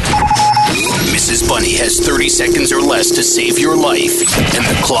job. Mrs. Bunny has 30 seconds or less to save your life, and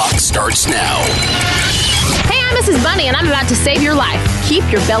the clock starts now. Hey, I'm Mrs. Bunny, and I'm about to save your life.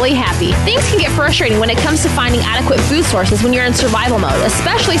 Keep your belly happy. Things can get frustrating when it comes to finding adequate food sources when you're in survival mode,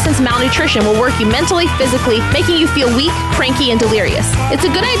 especially since malnutrition will work you mentally, physically, making you feel weak, cranky, and delirious. It's a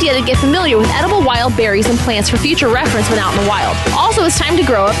good idea to get familiar with edible wild berries and plants for future reference when out in the wild. Also, it's time to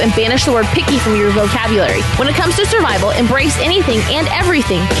grow up and banish the word picky from your vocabulary. When it comes to survival, embrace anything and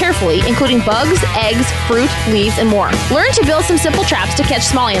everything carefully, including bugs, eggs, fruit, leaves, and more. Learn to build some simple traps to catch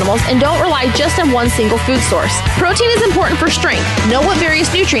small animals, and don't rely just on one single food source. Protein is important for strength. Know what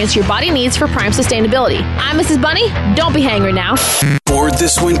various nutrients your body needs for prime sustainability. I'm Mrs. Bunny. Don't be hangry now. Bored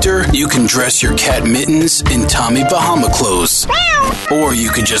this winter? You can dress your cat Mittens in Tommy Bahama clothes. Or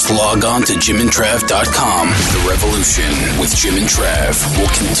you could just log on to jimandtrav.com. The revolution with Jim and Trav will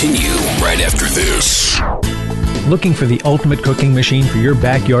continue right after this. Looking for the ultimate cooking machine for your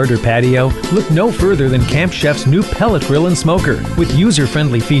backyard or patio? Look no further than Camp Chef's new pellet grill and smoker. With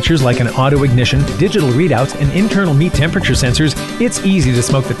user-friendly features like an auto ignition, digital readouts, and internal meat temperature sensors, it's easy to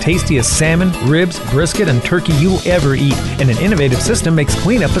smoke the tastiest salmon, ribs, brisket, and turkey you'll ever eat. And an innovative system makes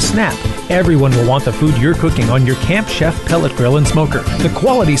cleanup a snap. Everyone will want the food you're cooking on your Camp Chef pellet grill and smoker. The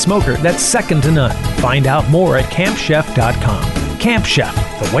quality smoker that's second to none. Find out more at campchef.com. Camp Chef,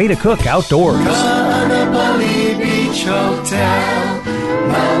 the way to cook outdoors. Beach Hotel,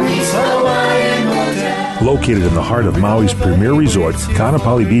 Maui's Hawaiian Hotel. Located in the heart of Maui's premier resort,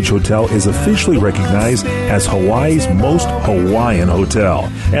 Kaanapali Beach Hotel is officially recognized as Hawaii's most Hawaiian hotel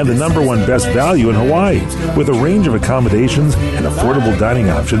and the #1 best value in Hawaii. With a range of accommodations and affordable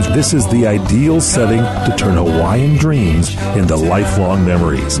dining options, this is the ideal setting to turn Hawaiian dreams into lifelong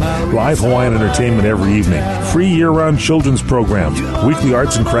memories. Live Hawaiian entertainment every evening, free year-round children's programs, weekly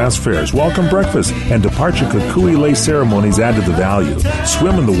arts and crafts fairs, welcome breakfast, and departure kukui lei ceremonies add to the value.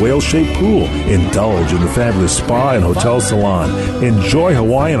 Swim in the whale-shaped pool, indulge in the fabulous spa and hotel salon. Enjoy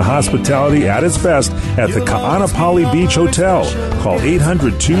Hawaiian hospitality at its best at the Kaanapali Beach Hotel. Call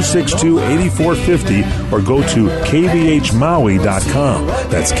 800-262-8450 or go to kbhmaui.com.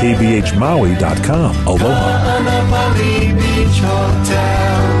 That's kbhmaui.com. Aloha. Kaanapali Beach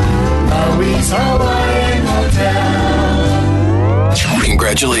Hotel, Maui's Hawaiian Hotel.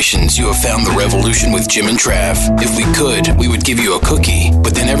 Congratulations, you have found the revolution with Jim and Trav. If we could, we would give you a cookie,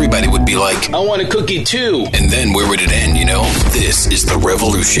 but then everybody would be like, I want a cookie too. And then where would it end, you know? This is the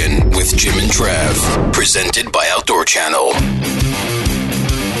revolution with Jim and Trav, presented by Outdoor Channel.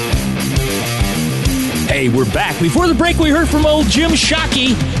 Hey, we're back. Before the break, we heard from old Jim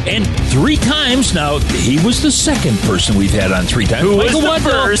Shockey, and 3 times now, he was the second person we've had on 3 times. Who was the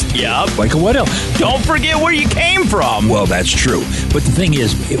first? Yep. Michael Waddell. Don't forget where you came from. Well, that's true. But the thing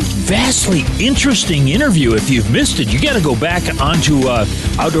is, it was a vastly interesting interview. If you've missed it, you got to go back onto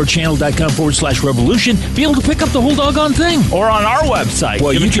outdoorchannel.com/revolution, be able to pick up the whole doggone thing. Or on our website,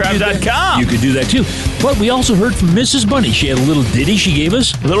 well, jimandtrav.com. You could do that too. But we also heard from Mrs. Bunny. She had a little ditty she gave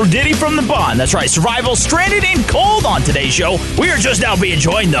us. A little ditty from the Bond. That's right. Survival stranded and cold on today's show. We are just now being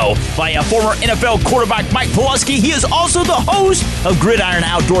joined, though, by a former NFL quarterback, Mike Pulaski. He is also the host of Gridiron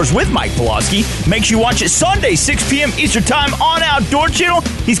Outdoors with Mike Pulaski. Make sure you watch it Sunday, 6 p.m. Eastern Time on Outdoor Channel.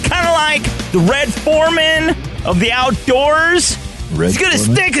 He's kind of like the Red Foreman of the outdoors. He's going to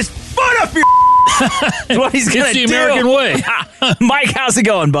stick his foot up your That's what he's going to do. It's the American way. Mike, how's it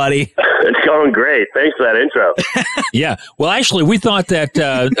going, buddy? It's going great. Thanks for that intro. Yeah. Well, actually, we thought that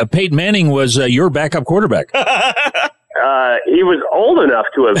Peyton Manning was your backup quarterback. He was old enough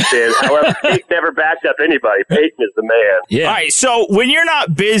to have been. However, Peyton never backed up anybody. Peyton is the man. Yeah. All right, so when you're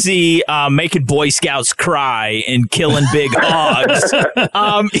not busy making Boy Scouts cry and killing big hogs,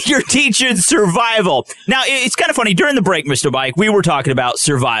 you're teaching survival. Now, it's kind of funny. During the break, Mr. Mike, we were talking about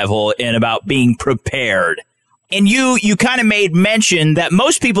survival and about being prepared. And you kind of made mention that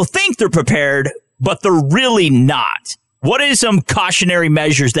most people think they're prepared, but they're really not. What is some cautionary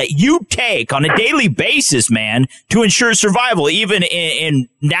measures that you take on a daily basis, man, to ensure survival, even in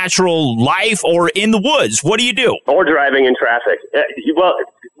natural life or in the woods? What do you do? Or driving in traffic. Well,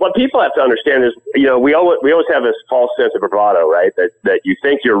 what people have to understand is, we always have this false sense of bravado, right? That you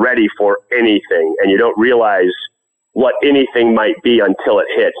think you're ready for anything, and you don't realize what anything might be until it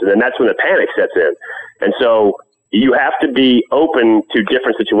hits. And then that's when the panic sets in. And so you have to be open to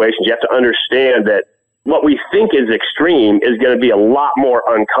different situations. You have to understand that what we think is extreme is going to be a lot more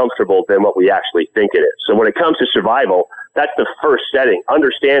uncomfortable than what we actually think it is. So when it comes to survival, that's the first setting.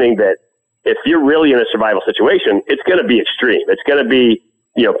 Understanding that if you're really in a survival situation, it's going to be extreme. It's going to be,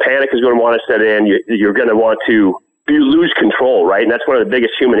 panic is going to want to set in. You're going to want to, you lose control, right? And that's one of the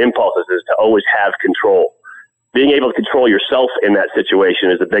biggest human impulses, is to always have control. Being able to control yourself in that situation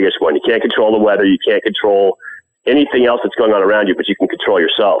is the biggest one. You can't control the weather. You can't control anything else that's going on around you, but you can control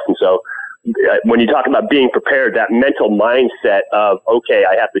yourself. And so when you talk about being prepared, that mental mindset of, okay,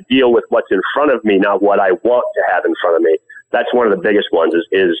 I have to deal with what's in front of me, not what I want to have in front of me. That's one of the biggest ones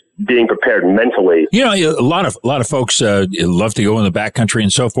is being prepared mentally. A lot of folks love to go in the backcountry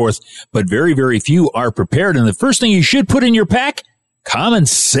and so forth, but very, very few are prepared. And the first thing you should put in your pack, common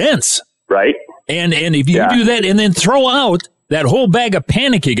sense. Right. And if you do that and then throw out that whole bag of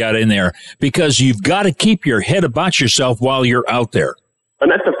panic you got in there, because you've got to keep your head about yourself while you're out there. And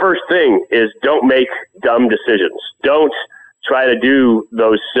that's the first thing, is don't make dumb decisions. Don't try to do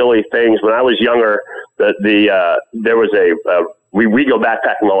those silly things. When I was younger, there was we go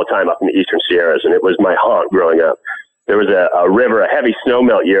backpacking all the time up in the Eastern Sierras, and it was my haunt growing up. There was a river, a heavy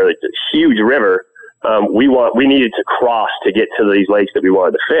snowmelt year, a huge river. We needed to cross to get to these lakes that we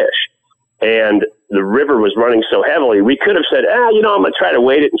wanted to fish. And the river was running so heavily, we could have said, I'm going to try to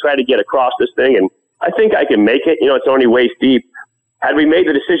wade it and try to get across this thing. And I think I can make it. It's only waist deep. Had we made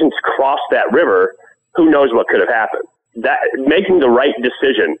the decision to cross that river, who knows what could have happened. That making the right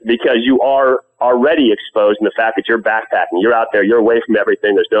decision, because you are already exposed in the fact that you're backpacking. You're out there, you're away from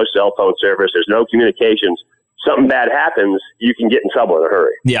everything. There's no cell phone service. There's no communications. Something bad happens, you can get in trouble in a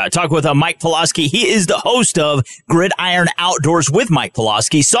hurry. Yeah, talk with Mike Pulaski. He is the host of Gridiron Outdoors with Mike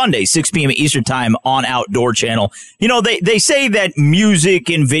Pulaski, Sunday, 6 p.m. Eastern Time on Outdoor Channel. They say that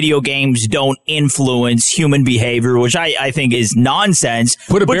music and video games don't influence human behavior, which I think is nonsense.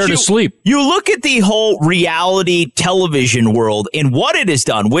 Put a bear to sleep. You look at the whole reality television world and what it has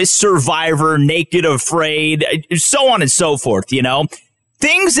done with Survivor, Naked Afraid, so on and so forth,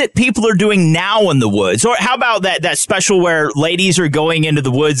 things that people are doing now in the woods. Or how about that special where ladies are going into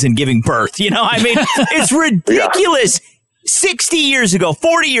the woods and giving birth? It's ridiculous. 60 years ago,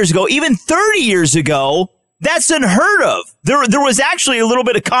 40 years ago, even 30 years ago, that's unheard of. There was actually a little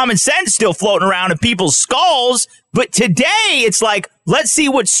bit of common sense still floating around in people's skulls. But today it's like, let's see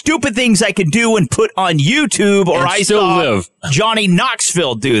what stupid things I can do and put on YouTube, or I saw Johnny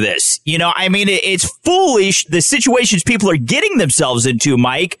Knoxville do this. It's foolish, the situations people are getting themselves into,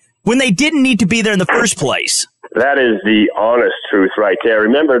 Mike, when they didn't need to be there in the first place. That is the honest truth right there.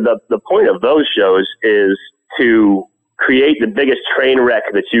 Remember, the point of those shows is to create the biggest train wreck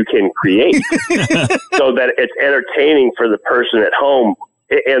that you can create so that it's entertaining for the person at home.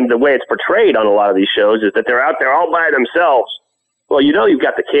 And the way it's portrayed on a lot of these shows is that they're out there all by themselves. Well, you've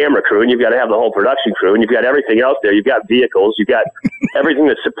got the camera crew, and you've got to have the whole production crew, and you've got everything else there. You've got vehicles. You've got everything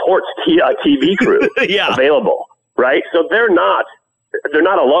that supports TV crew available, right? So they're not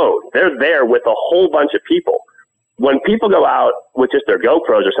alone. They're there with a whole bunch of people. When people go out with just their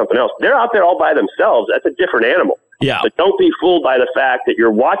GoPros or something else, they're out there all by themselves. That's a different animal. Yeah. But don't be fooled by the fact that you're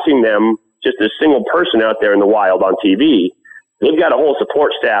watching them, just a single person out there in the wild on TV. They've got a whole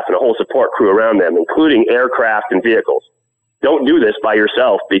support staff and a whole support crew around them, including aircraft and vehicles. Don't do this by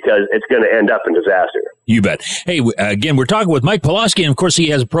yourself, because it's going to end up in disaster. You bet. Hey, again, we're talking with Mike Pulaski, and of course, he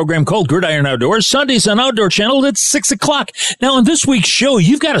has a program called Gridiron Outdoors, Sundays on Outdoor Channel at 6 o'clock. Now, on this week's show,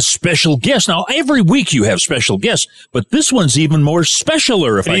 you've got a special guest. Now, every week you have special guests, but this one's even more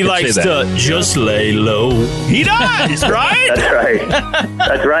specialer, if I can say that. He likes to just lay low. He does, right? That's right.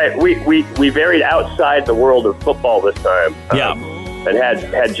 That's right. We varied outside the world of football this time. Yeah. and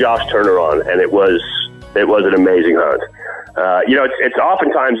had Josh Turner on, and it was an amazing hunt. It's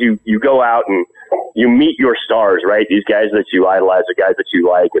oftentimes you go out and you meet your stars, right? These guys that you idolize, the guys that you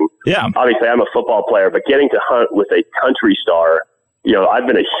like, and obviously I'm a football player, but getting to hunt with a country star, I've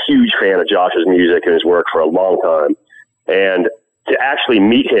been a huge fan of Josh's music and his work for a long time, and to actually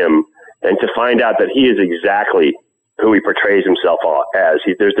meet him and to find out that he is exactly who he portrays himself as.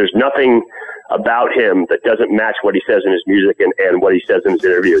 There's nothing about him that doesn't match what he says in his music and what he says in his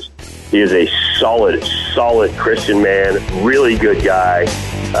interviews. He is a solid Christian man, really good guy,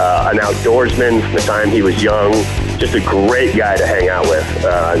 an outdoorsman from the time he was young, just a great guy to hang out with.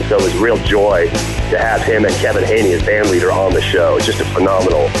 And so it was a real joy to have him and Kevin Haney as band leader on the show. It's just a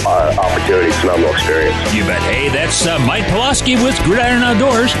phenomenal opportunity, phenomenal experience. You bet. Hey, that's Mike Pulaski with Gridiron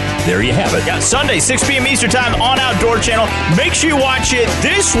Outdoors. There you have it. Yeah, Sunday, 6 p.m. Eastern Time on Outdoor Channel. Make sure you watch it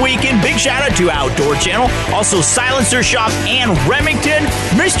this weekend. Big shout out to Outdoor Channel. Also, Silencer Shop and Remington.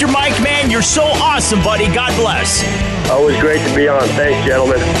 Mr. Mike, man, you're so awesome, buddy. God bless. Always great to be on. Thanks,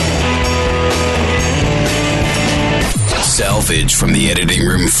 gentlemen. Salvage from the editing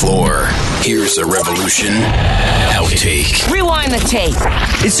room floor. Here's a Revolution outtake. Rewind the tape.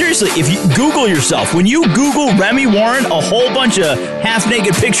 Seriously, if you Google yourself, when you Google Remy Warren, a whole bunch of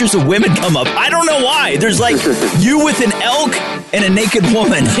half-naked pictures of women come up. I don't know why. There's like you with an elk and a naked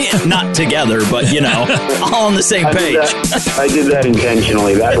woman. Not together, but, all on the same page. I did that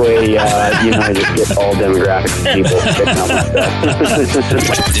intentionally. That way, I just get all demographics of people picking up my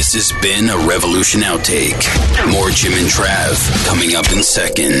stuff. This has been a Revolution outtake. More Jim and Trav coming up in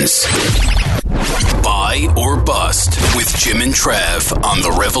seconds. Buy or Bust with Jim and Trav on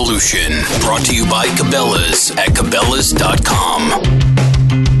The Revolution. Brought to you by Cabela's at Cabela's.com.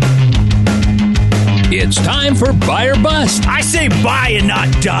 It's time for Buy or Bust. I say buy and not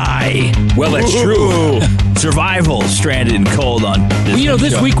die. Well, that's true. Survival, stranded and cold on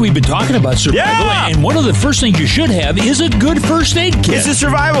this week we've been talking about survival, and one of the first things you should have is a good first aid kit. It's a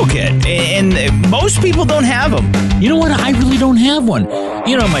survival kit, and most people don't have them. You know what? I really don't have one.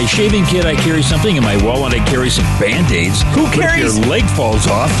 My shaving kit, I carry something. In my wallet, I carry some Band-Aids. Who carries... If your leg falls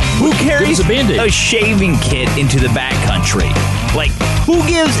off, who carries a Band-Aid? A shaving kit into the backcountry? Like, who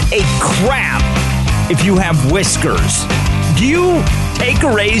gives a crap if you have whiskers? Do you take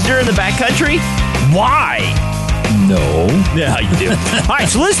a razor in the backcountry? Why? No. Yeah, you do. All right,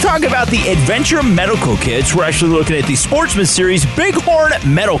 so let's talk about the Adventure Medical Kits. We're actually looking at the Sportsman Series Bighorn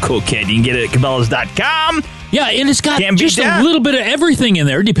Medical Kit. You can get it at Cabela's.com. Yeah, and it's got just a little bit of everything in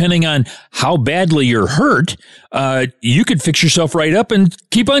there, depending on how badly you're hurt. You could fix yourself right up and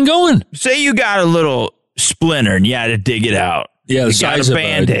keep on going. Say you got a little splinter and you had to dig it out. Yeah, the size of a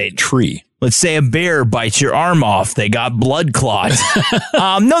Band-Aid tree. Let's say a bear bites your arm off. They got blood clots.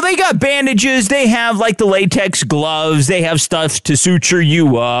 No, they got bandages. They have like the latex gloves. They have stuff to suture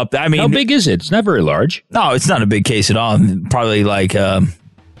you up. I mean, how big is it? It's not very large. No, it's not a big case at all. Probably like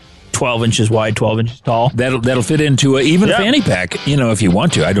 12 inches wide, 12 inches tall. That'll fit into even a fanny pack, if you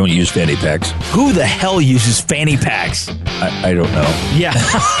want to. I don't use fanny packs. Who the hell uses fanny packs? I don't know. Yeah.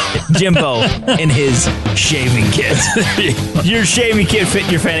 Jimbo in his shaving kit. Your shaving kit fit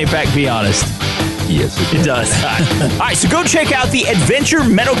in your fanny pack, be honest. Yes, it does. All right, so go check out the Adventure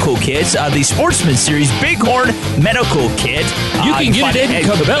Medical Kits, the Sportsman Series Bighorn Medical Kit. You can get it at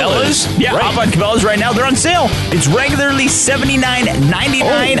Cabela's. Yeah, right. Hop on Cabela's right now. They're on sale. It's regularly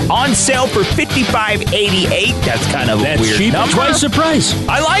 $79.99 on sale for $55.88. That's kind of a weird cheap. number. Twice the price.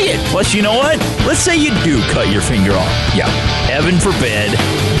 I like it. Plus, you know what? Let's say you do cut your finger off. Yeah. Heaven forbid.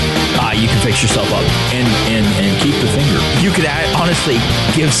 You can fix yourself up and keep the finger. You could honestly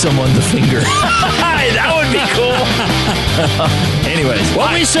give someone the finger. That would be cool. Anyways,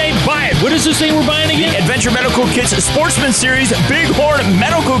 what we say, buy it. What is this thing we're buying again? The Adventure Medical Kits Sportsman Series Bighorn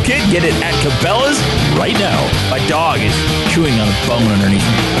Medical Kit. Get it at Cabela's right now. My dog is chewing on a bone underneath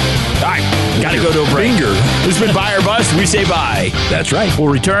me. All right, gotta go to a break. This has been Buy or Bust. We say bye. That's right. We'll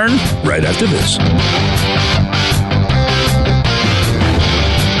return right after this.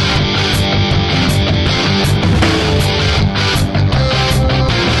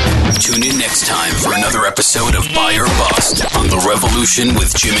 Tune in next time for another episode of Buy or Bust on The Revolution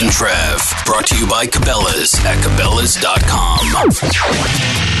with Jim and Trav. Brought to you by Cabela's at Cabela's.com.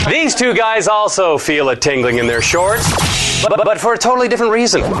 These two guys also feel a tingling in their shorts, but for a totally different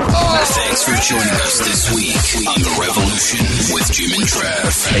reason. Thanks for joining us this week on The Revolution with Jim and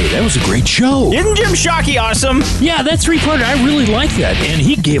Trav. Hey, that was a great show. Isn't Jim Shockey awesome? Yeah, that three-parter, I really like that. And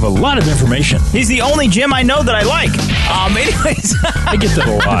he gave a lot of information. He's the only Jim I know that I like. Anyways. I get that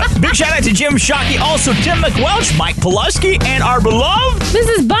a lot. Big shout out to Jim Shockey, also Tim McWelch, Mike Pulaski, and our beloved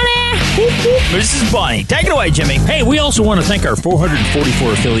Mrs. Bunny. Mrs. Bunny. Take it away, Jimmy. Hey, we also want to thank our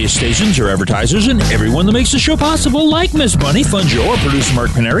 444 affiliate stations, our advertisers, and everyone that makes the show possible, like Miss Bunny, Fun Joe, our producer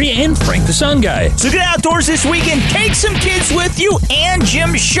Mark Paneri, and Frank the Sound Guy. So get outdoors this weekend. Take some kids with you and Jim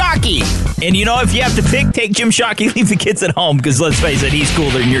Shockey. And if you have to pick, take Jim Shockey, leave the kids at home, because let's face it, he's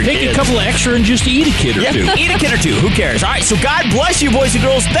cooler than your kids. Take a couple extra and just eat a kid or two. Eat a kid or two. Who cares? All right, so God bless you, boys and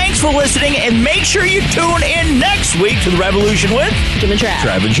girls. Thanks for listening, and make sure you tune in next week to The Revolution with Jim and Trav.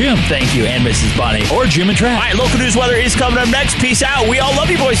 Trav and Jim. Thank you, and Mrs. Bonnie. Or Jim and Trav. All right, local news weather is coming up next. Peace out. We all love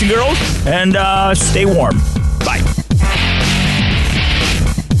you, boys and girls, and stay warm. Bye.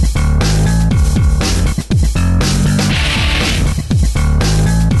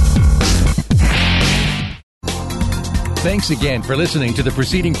 Thanks again for listening to the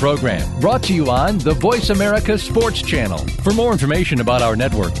preceding program, brought to you on the Voice America Sports Channel. For more information about our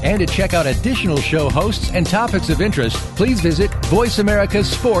network and to check out additional show hosts and topics of interest, please visit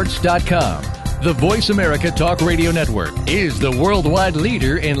voiceamericasports.com. The Voice America Talk Radio Network is the worldwide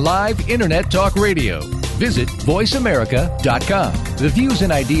leader in live Internet talk radio. Visit voiceamerica.com. The views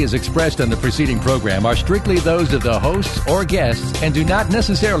and ideas expressed on the preceding program are strictly those of the hosts or guests and do not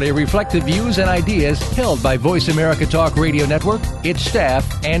necessarily reflect the views and ideas held by Voice America Talk Radio Network, its staff,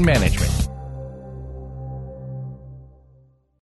 and management.